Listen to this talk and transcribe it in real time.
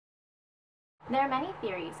There are many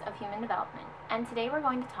theories of human development, and today we're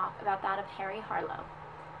going to talk about that of Harlow.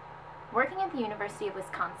 Working at the University of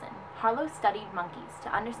Wisconsin, Harlow studied monkeys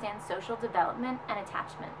to understand social development and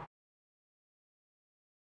attachment.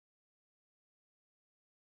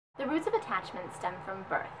 The roots of attachment stem from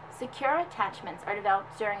birth. Secure attachments are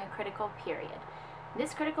developed during a critical period.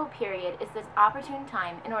 This critical period is this opportune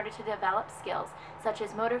time in order to develop skills such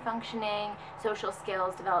as motor functioning, social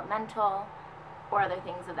skills, developmental, or other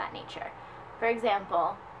things of that nature. For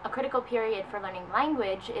example, a critical period for learning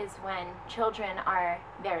language is when children are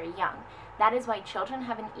very young. That is why children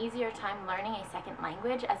have an easier time learning a second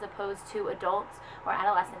language as opposed to adults or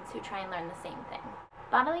adolescents who try and learn the same thing.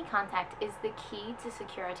 Bodily contact is the key to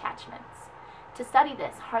secure attachments. To study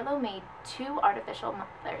this, Harlow made two artificial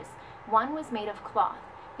mothers. One was made of cloth,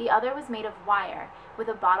 the other was made of wire with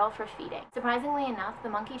a bottle for feeding. Surprisingly enough, the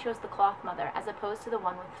monkey chose the cloth mother as opposed to the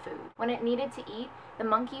one with food. When it needed to eat, the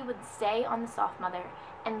monkey would stay on the soft mother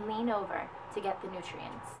and lean over to get the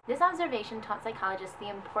nutrients. This observation taught psychologists the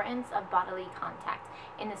importance of bodily contact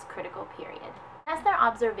in this critical period. As their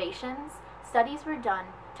observations, studies were done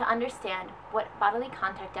to understand what bodily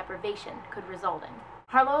contact deprivation could result in.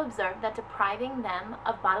 Harlow observed that depriving them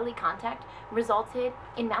of bodily contact resulted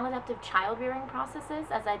in maladaptive child-rearing processes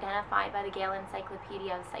as identified by the Gale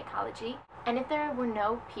Encyclopedia of Psychology, and if there were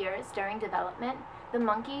no peers during development, the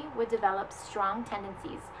monkey would develop strong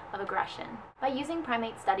tendencies of aggression. By using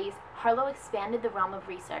primate studies, Harlow expanded the realm of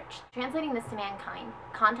research. Translating this to mankind,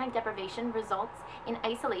 contact deprivation results in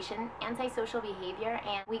isolation, antisocial behavior,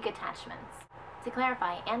 and weak attachments. To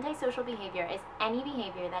clarify, antisocial behavior is any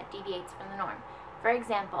behavior that deviates from the norm. For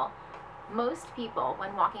example, most people,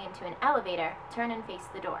 when walking into an elevator, turn and face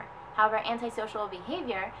the door. However, antisocial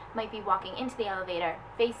behavior might be walking into the elevator,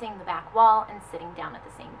 facing the back wall, and sitting down at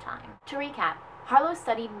the same time. To recap, Harlow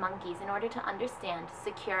studied monkeys in order to understand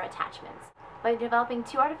secure attachments. By developing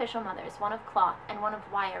two artificial mothers, one of cloth and one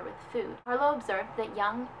of wire with food, Harlow observed that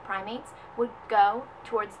young primates would go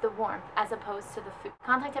towards the warmth as opposed to the food.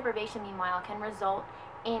 Contact deprivation, meanwhile, can result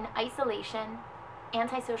in isolation,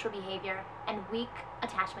 antisocial behavior, and weak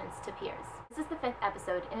attachments to peers. This is the 5th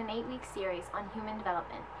episode in an 8-week series on human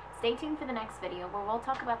development. Stay tuned for the next video where we'll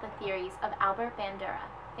talk about the theories of Albert Bandura.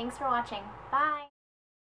 Thanks for watching. Bye!